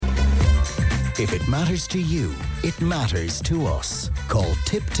If it matters to you, it matters to us. Call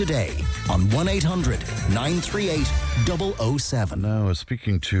Tip today on 1-800-938-007. Now, I was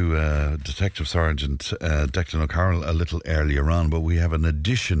speaking to Detective Sergeant Declan O'Carroll a little earlier on, but we have an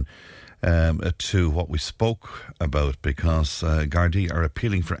addition to what we spoke about, because Gardaí are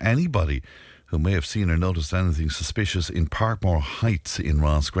appealing for anybody who may have seen or noticed anything suspicious in Parkmore Heights in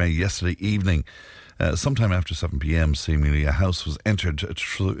Rossgrey yesterday evening. Sometime after 7 p.m, seemingly a house was entered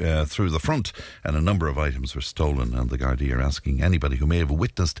through the front and a number of items were stolen, and the Gardaí are asking anybody who may have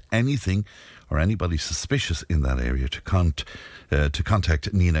witnessed anything or anybody suspicious in that area to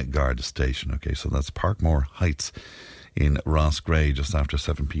contact Nina Garda Station. Okay, so that's Parkmore Heights in Rossgrey just after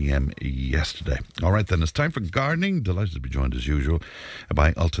 7 p.m. yesterday. All right, then, it's time for gardening. Delighted to be joined as usual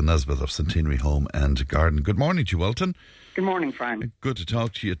by Ultan Nesbitt of Centenary Home and Garden. Good morning to you, Ultan. Good morning, Fran. Good to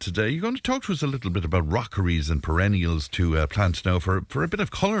talk to you today. You're going to talk to us a little bit about rockeries and perennials to plant now for a bit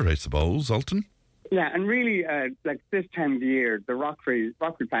of colour, I suppose, Ultan. Yeah, and really, like this time of the year, the rockery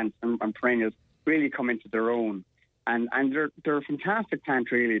plants and perennials really come into their own. And they're a fantastic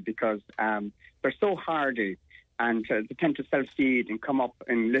plant, really, because they're so hardy, and they tend to self-seed and come up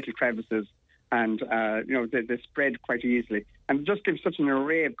in little crevices, and they spread quite easily, and just give such an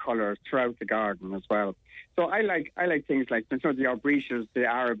array of colours throughout the garden as well. So I like things like the arboreas, the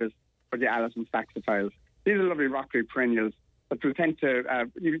arabis, or the Alison saxophiles. These are lovely rockery perennials that will tend to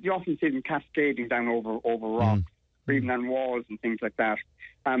you often see them cascading down over rocks, or even on walls and things like that,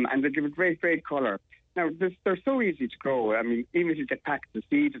 and they give a great colour. Now they're so easy to grow. I mean, even if you get packets of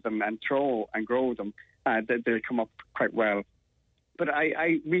seed of them and grow them, they'll come up quite well. But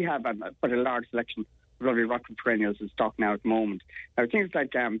we have quite a large selection of lovely rockery perennials in stock now at the moment. Now things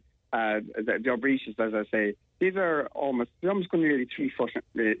like the arboreas, as I say, these are almost going nearly 3 foot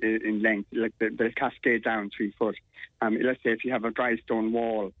in length. Like they cascade down 3 foot. Let's say if you have a dry stone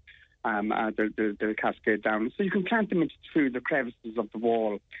wall, they'll cascade down. So you can plant them through the crevices of the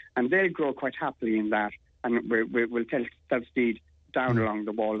wall, and they'll grow quite happily in that, and we'll self-seed down along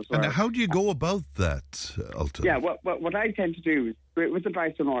the wall as well. And how do you go about that, Ultan? Yeah, what I tend to do is, with the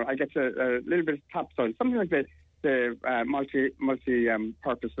dry stone wall, I get a little bit of topsoil, something like the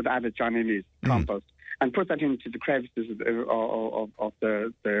multi-purpose with added John Innes compost, and put that into the crevices of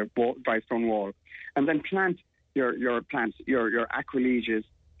the dry stone wall, and then plant your plants, your aquilesias,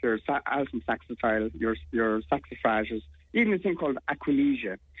 your Alison saxophile, your saxifrages, even a thing called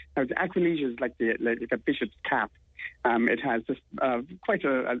aquilegia. Now, the aquilegia is like a bishop's cap. It has this quite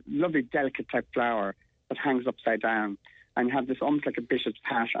a lovely, delicate type flower that hangs upside down, and you have this almost like a bishop's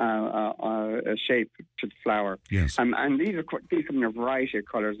hat shape to the flower. Yes. And these come in a variety of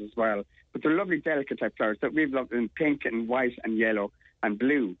colours as well. But they're lovely, delicate type flowers that we've loved in pink and white and yellow and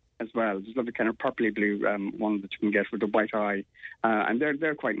blue as well. There's a lovely kind of purpley blue one that you can get with a white eye. And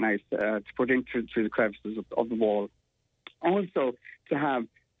they're quite nice to put into through the crevices of the wall. Also, to have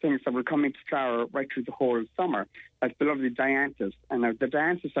things that will come into flower right through the whole summer, like the lovely dianthus. And the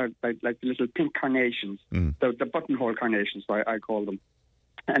dianthus are like the little pink carnations, the buttonhole carnations, I call them.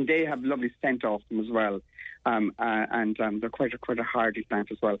 And they have lovely scent off them as well. And they're quite a hardy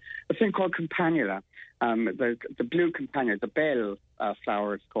plant as well. A thing called campanula, the blue campanula, the bell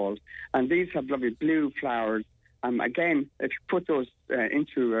flower it's called. And these have lovely blue flowers. Again, if you put those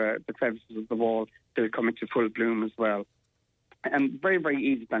into the crevices of the wall, they'll come into full bloom as well. And very, very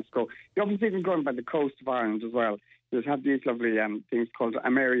easy plants to grow. You often see them growing by the coast of Ireland as well. You'll have these lovely things called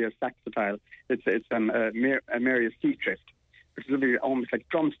Ameria saxophile. It's Ameria sea drift, which is lovely, almost like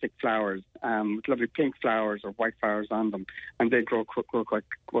drumstick flowers, with lovely pink flowers or white flowers on them, and they grow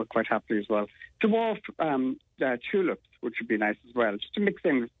quite happily as well. Dwarf tulips, which would be nice as well, just to mix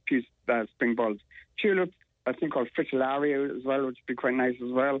in with a few spring bulbs. Tulips, a thing called fritillaria as well, which would be quite nice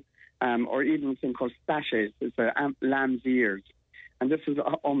as well. Or even a thing called stachys, it's lamb's ears. And this is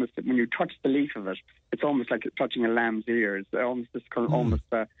almost, when you touch the leaf of it, it's almost like touching a lamb's ear. It's almost this kind of almost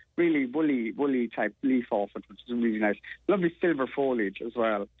really woolly type leaf off it, which is really nice. Lovely silver foliage as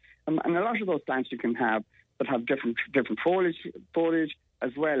well. And a lot of those plants you can have that have different foliage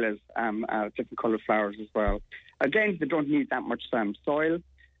as well as different coloured flowers as well. Again, they don't need that much soil.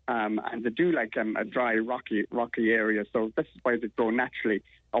 And they do like a dry, rocky area. So this is why they grow naturally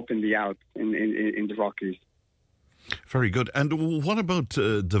up in the Alps, in the Rockies. Very good. And what about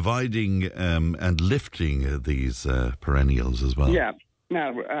dividing and lifting these perennials as well? Yeah.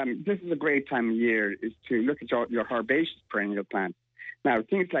 Now, this is a great time of year is to look at your herbaceous perennial plants. Now,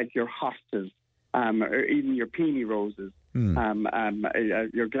 things like your hostas, or even your peony roses,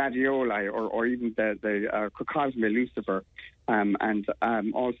 your gladioli, or even the Crocosmia lucifer, and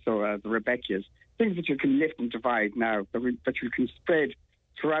also the Rebecchias, things that you can lift and divide now, that you can spread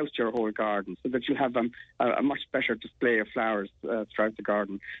throughout your whole garden, so that you have a much better display of flowers throughout the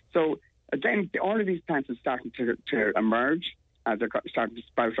garden. So again, all of these plants are starting to emerge. They're starting to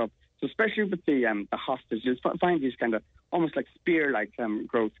sprout up. So especially with the hostas, you find these kind of almost like spear-like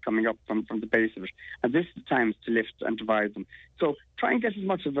growth coming up from the base of it. And this is the time to lift and divide them. So try and get as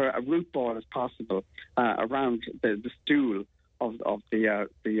much of a root ball as possible around the stool of the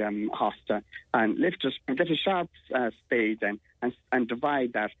hosta, and lift it and get a sharp spade then and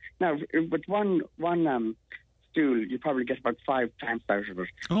divide that. Now, with one stool, you probably get about 5 plants out of it.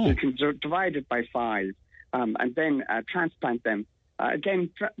 Oh. So you can divide it by 5 and then transplant them. Again,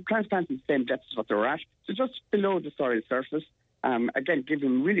 transplant in the same depth as what they were at, so just below the soil surface. Again, give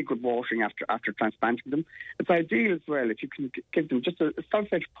them really good watering after transplanting them. It's ideal as well if you can give them just a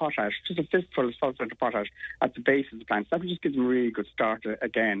sulphate of potash, just a fistful of sulphate of potash at the base of the plants. That will just give them a really good start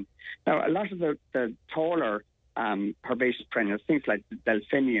again. Now, a lot of the taller herbaceous perennials, things like the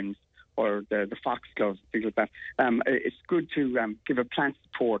delphiniums or the foxgloves, things like that, it's good to give a plant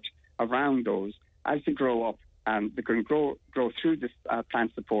support around those as they grow up. They're going to grow through this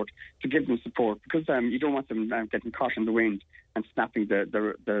plant support to give them support, because you don't want them getting caught in the wind and snapping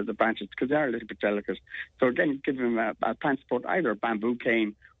the branches, because they are a little bit delicate. So again, give them a plant support, either a bamboo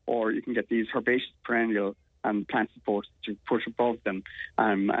cane, or you can get these herbaceous perennial plant supports to push above them,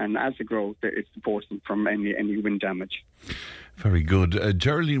 and as they grow, it supports them from any wind damage. Very good.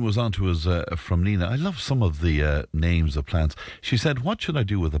 Geraldine was on to us from Nina. I love some of the names of plants. She said, what should I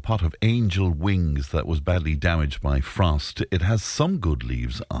do with a pot of angel wings that was badly damaged by frost? It has some good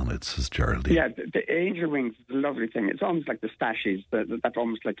leaves on it, says Geraldine. Yeah, the angel wings is a lovely thing. It's almost like the stashes, that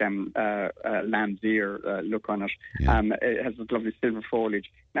almost like lamb's ear look on it. Yeah. It has this lovely silver foliage.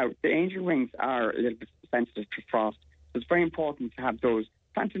 Now, the angel wings are a little bit sensitive to frost. So it's very important to have those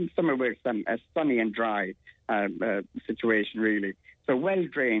planted in somewhere where it's a sunny and dry situation, really. So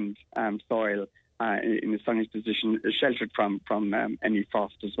well-drained soil in the sunny position is sheltered from any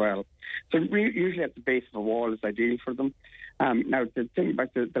frost as well. So usually at the base of a wall is ideal for them. Now, the thing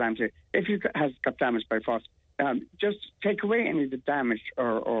about the lamb's ear, if it has got damaged by frost, just take away any of the damage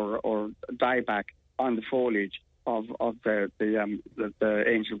or dieback on the foliage of the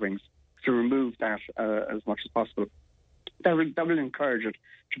angel wings to remove that as much as possible. That will encourage it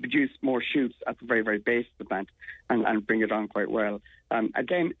to produce more shoots at the very, very base of the plant and bring it on quite well.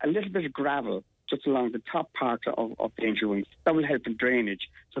 Again, a little bit of gravel just along the top part of the angel wings. That will help in drainage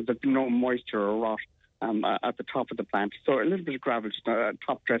so that no moisture or rot at the top of the plant. So a little bit of gravel, just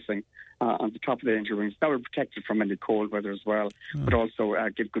top dressing on the top of the angel wings. That will protect it from any cold weather as well, but also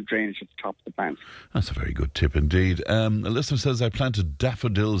give good drainage at the top of the plant. That's a very good tip indeed. A listener says, I planted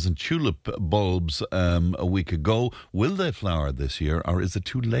daffodils and tulip bulbs a week ago. Will they flower this year, or is it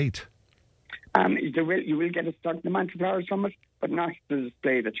too late? You will get a certain amount of flowers from it, but not the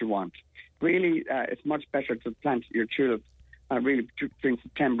display that you want. Really, it's much better to plant your tulips really between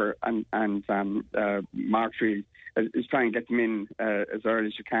September and March, really, is try and get them in as early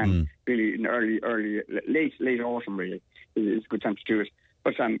as you can. Really, in late autumn, really, is a good time to do it.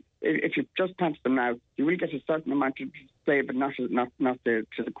 But if you just plant them now, you will get a certain amount of display, but not to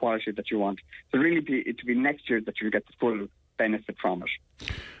the quality that you want. So really, it will be next year that you'll get the full benefit from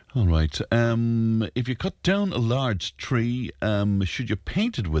it. All right. If you cut down a large tree, should you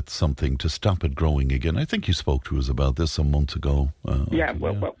paint it with something to stop it growing again? I think you spoke to us about this some months ago.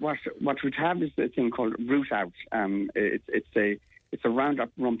 What we'd have is a thing called root out. It's a Roundup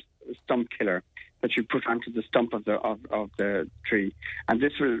stump killer that you put onto the stump of the tree, and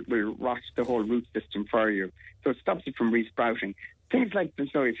this will rot the whole root system for you. So it stops it from resprouting. Things like,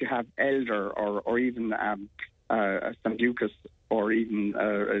 so if you have elder or even sambucus, or even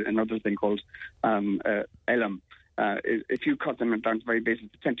another thing called elm, if you cut them down to the very base, they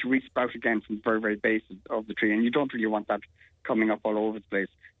tend to resprout again from the very, very base of the tree, and you don't really want that coming up all over the place.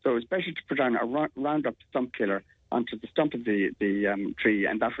 So especially to put down a Roundup stump killer onto the stump of the tree,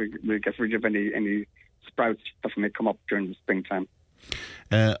 and that will get rid of any sprouts that may come up during the springtime.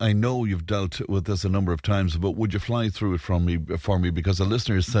 I know you've dealt with this a number of times, but would you fly through it for me? Because a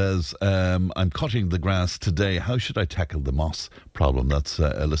listener says, I'm cutting the grass today. How should I tackle the moss problem? That's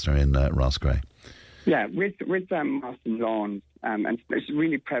a listener in Rossgrey. Yeah, with moss and lawns, and it's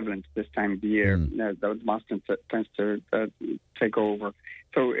really prevalent this time of the year. The moss tends to take over.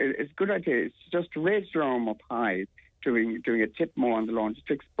 So it's a good idea. It's just to raise your arm up high, doing a tip mow on the lawn, just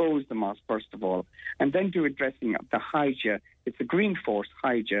to expose the moss first of all, and then do a dressing of the Hygia. It's a Green Force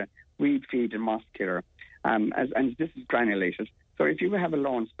Hygia weed feed and moss killer, and this is granulated. So if you have a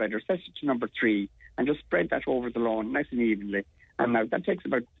lawn spreader, set it to number 3 and just spread that over the lawn nice and evenly. And now that takes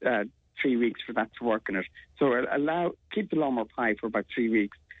about 3 weeks for that to work in it. So keep the lawnmower high for about 3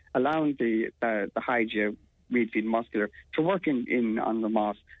 weeks, allowing the Hygia weed feed muscular to work in on the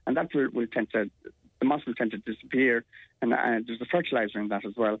moss, and that the moss will tend to disappear, and there's a fertilizer in that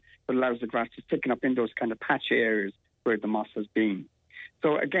as well that allows the grass to thicken up in those kind of patchy areas where the moss has been.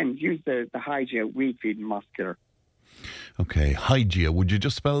 So again, use the Hygia weed feed muscular. Okay, Hygia. Would you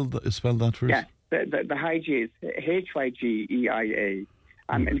just spell that for us? Yeah, the Hygia is Hygeia,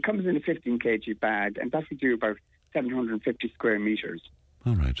 and it comes in a 15 kg bag, and that will do about 750 square metres.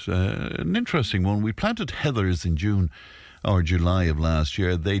 All right. An interesting one. We planted heathers in June or July of last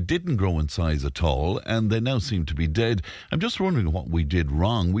year. They didn't grow in size at all, and they now seem to be dead. I'm just wondering what we did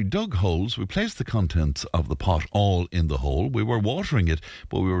wrong. We dug holes. We placed the contents of the pot all in the hole. We were watering it,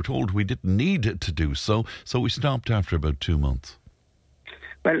 but we were told we didn't need to do so, so we stopped after about 2 months.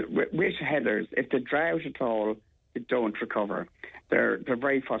 Well, with heathers, if they dry out at all, they don't recover. They're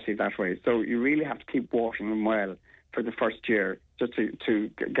very fussy that way, so you really have to keep watering them well for the first year, just to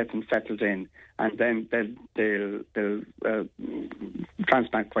get them settled in, and then they'll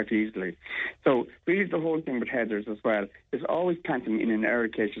transplant quite easily. So really the whole thing with heathers as well is always plant them in an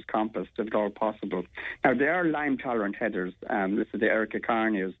ericaceous compost if at all possible. Now they are lime-tolerant heathers, this is the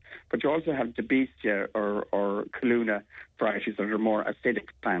Ericacarnias, but you also have the Bestia or Kaluna varieties that are more acidic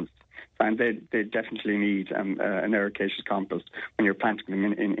plants. And they definitely need an ericaceous compost when you're planting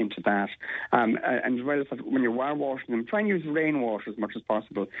them into that. And as well as that, when you're watering them, try and use rainwater as much as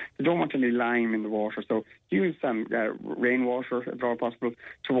possible. They don't want any lime in the water, so use rainwater, if at all possible,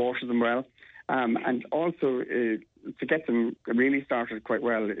 to water them well. And also, to get them really started quite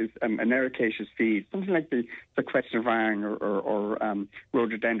well is an ericaceous feed, something like the Question of Iron or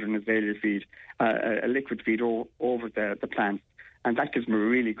Rhododendron azalea feed, a liquid feed over the plants. And that gives them a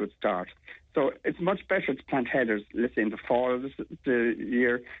really good start. So it's much better to plant heathers, let's say, in the fall of the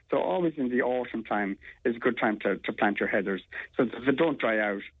year. So always in the autumn time is a good time to plant your heathers. So that they don't dry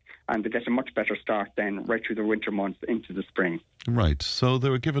out and they get a much better start then right through the winter months into the spring. Right. So they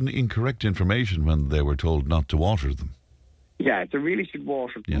were given incorrect information when they were told not to water them. Yeah, they really should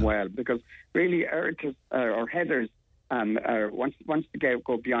water them well, because really ericas or heathers, once they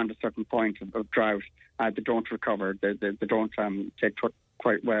go beyond a certain point of drought, they don't recover. They don't take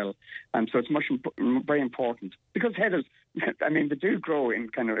quite well. So it's very important, because heathers, I mean, they do grow in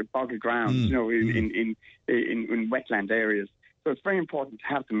kind of boggy ground, in wetland areas. So it's very important to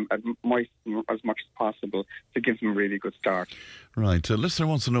have them moist as much as possible to give them a really good start. Right. A listener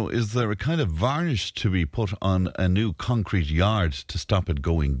wants to know, is there a kind of varnish to be put on a new concrete yard to stop it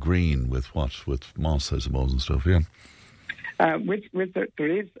going green with moss, I suppose, and stuff, yeah? There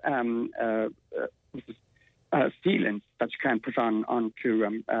is sealant that you can put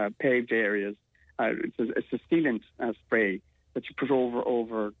onto paved areas. It's a sealant spray that you put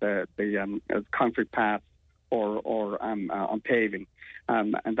over the concrete paths or on paving,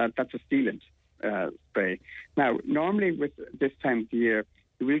 and that's a sealant spray. Now, normally with this time of the year,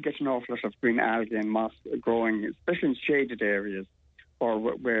 you will get an awful lot of green algae and moss growing, especially in shaded areas or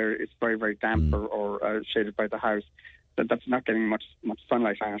where it's very, very damp or shaded by the house. That's not getting much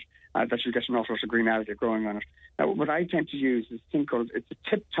sunlight on it, that you'll get an awful lot of green algae growing on it. Now, what I tend to use is a thing called, it's a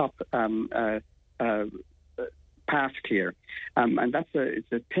tip-top path clear, and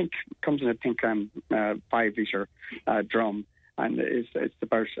it's a pink, comes in a pink 5-litre drum, and it's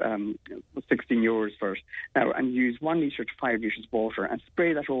about €16 for it. Now, and use 1 litre to 5 litres of water and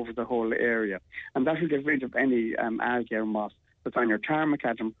spray that over the whole area, and that will get rid of any algae or moss that's on your tarmac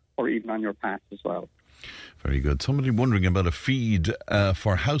macadam or even on your paths as well. Very good. Somebody wondering about a feed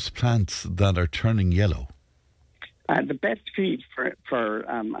for house plants that are turning yellow. The best feed for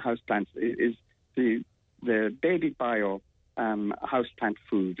house plants is the Baby Bio houseplant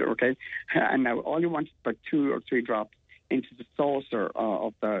food, okay? And now all you want is about 2 or 3 drops into the saucer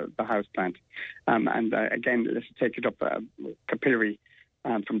of the houseplant. And again, let's take it up capillary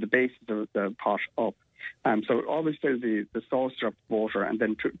from the base of the pot up. So always fill the saucer up with water, and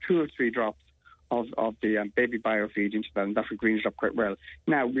then 2 or 3 drops of the Baby Bio feed into that, and that will green it up quite well.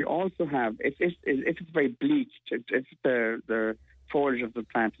 Now, we also have, if it's very bleached, if the foliage of the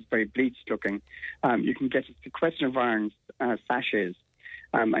plant is very bleached looking, you can get the Question of Iron sachets,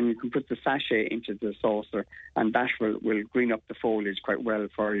 and you can put the sachet into the saucer, and that will green up the foliage quite well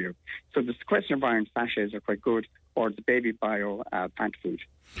for you. So the Question of Iron sachets are quite good, or the Baby Bio plant food.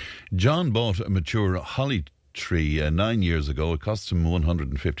 John bought a mature holly tree 9 years ago. It cost him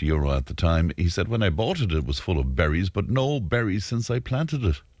 €150 at the time. He said, when I bought it, it was full of berries, but no berries since I planted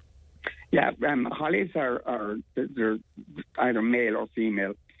it. Yeah, hollies are they're either male or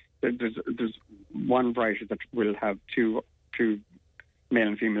female. There's one variety that will have two male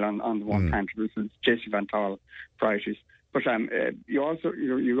and female on the one plant. This is JC Van Tol varieties. But you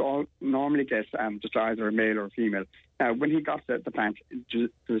all normally get just either a male or a female. Now, when he got the plant,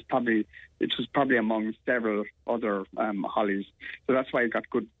 it was probably among several other hollies. So that's why it got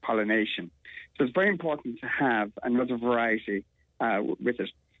good pollination. So it's very important to have another variety with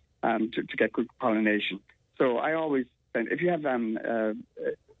it to get good pollination. So I always, if you have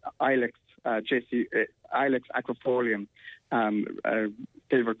Ilex Ilex aquifolium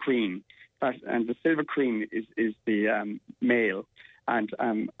silver queen, and the silver queen is the male, and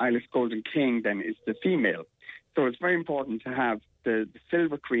Ilex golden king then is the female. So it's very important to have the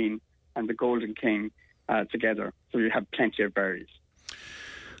silver queen and the golden king together, so you have plenty of berries.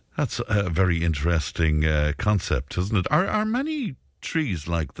 That's a very interesting concept, isn't it? Are many trees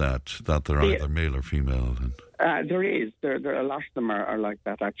like that they're either male or female? There is. There a lot of them are like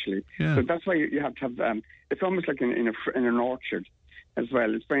that, actually. Yeah. So that's why you have to have. It's almost like in an orchard as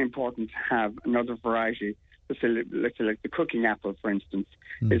well. It's very important to have another variety. Let's say like the cooking apple, for instance,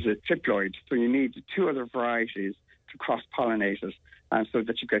 is a triploid. So you need two other varieties to cross-pollinate it, so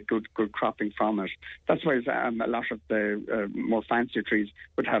that you get good cropping from it. That's why a lot of the more fancier trees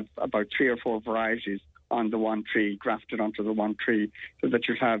would have about 3 or 4 varieties on the one tree, grafted onto the one tree, so that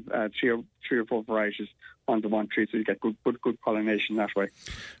you have 3 or 4 varieties on the one tree, so you get good pollination that way.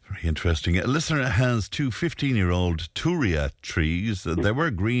 Very interesting. A listener has 2 15-year-old Turia trees. They were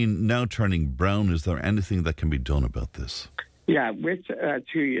green, now turning brown. Is there anything that can be done about this? Yeah, with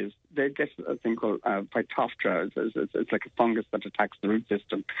Turias, they get a thing called Phytophthora. It's like a fungus that attacks the root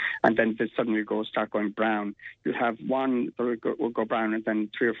system, and then they suddenly start going brown. You have one that will go brown, and then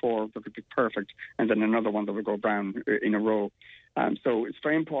 3 or 4 that would be perfect, and then another one that will go brown in a row. So it's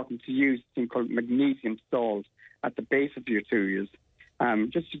very important to use a thing called magnesium salt at the base of your Turias.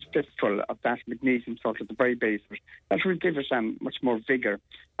 Just a fistful of that magnesium salt at the very base of it. That will give it much more vigour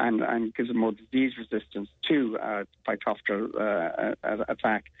and gives it more disease resistance to Phytophthora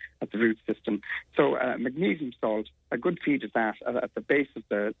attack at the root system. So magnesium salt, a good feed of that at the base of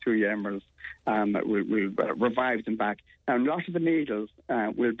the Turia emeralds will revive them back. Now, a lot of the needles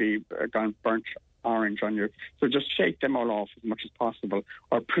will be gone burnt orange on you. So just shake them all off as much as possible,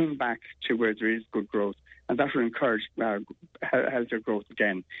 or prune back to where there is good growth. And that will encourage healthier growth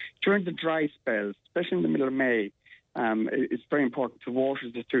again. During the dry spells, especially in the middle of May, it's very important to water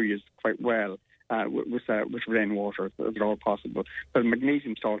the Turias quite well with rainwater, if at all possible. But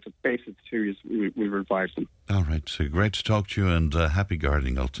magnesium salt at the base of the Turias will revive them. All right, so great to talk to you, and happy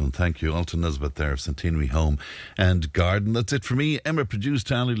gardening, Ultan. Thank you. Ultan Nisbet there of Centenary Home and Garden. That's it for me. Emma produced,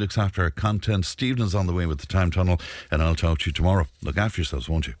 Ali looks after our content. Stephen is on the way with the Time Tunnel, and I'll talk to you tomorrow. Look after yourselves,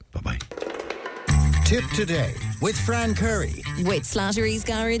 won't you? Bye-bye. Tip Today with Fran Curry. With Slattery's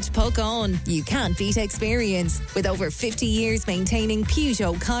Garage, Puckane. You can't beat experience. With over 50 years maintaining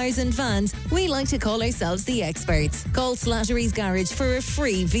Peugeot cars and vans, we like to call ourselves the experts. Call Slattery's Garage for a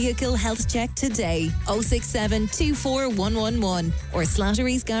free vehicle health check today. 067 24111 or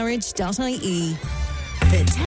slatterysgarage.ie.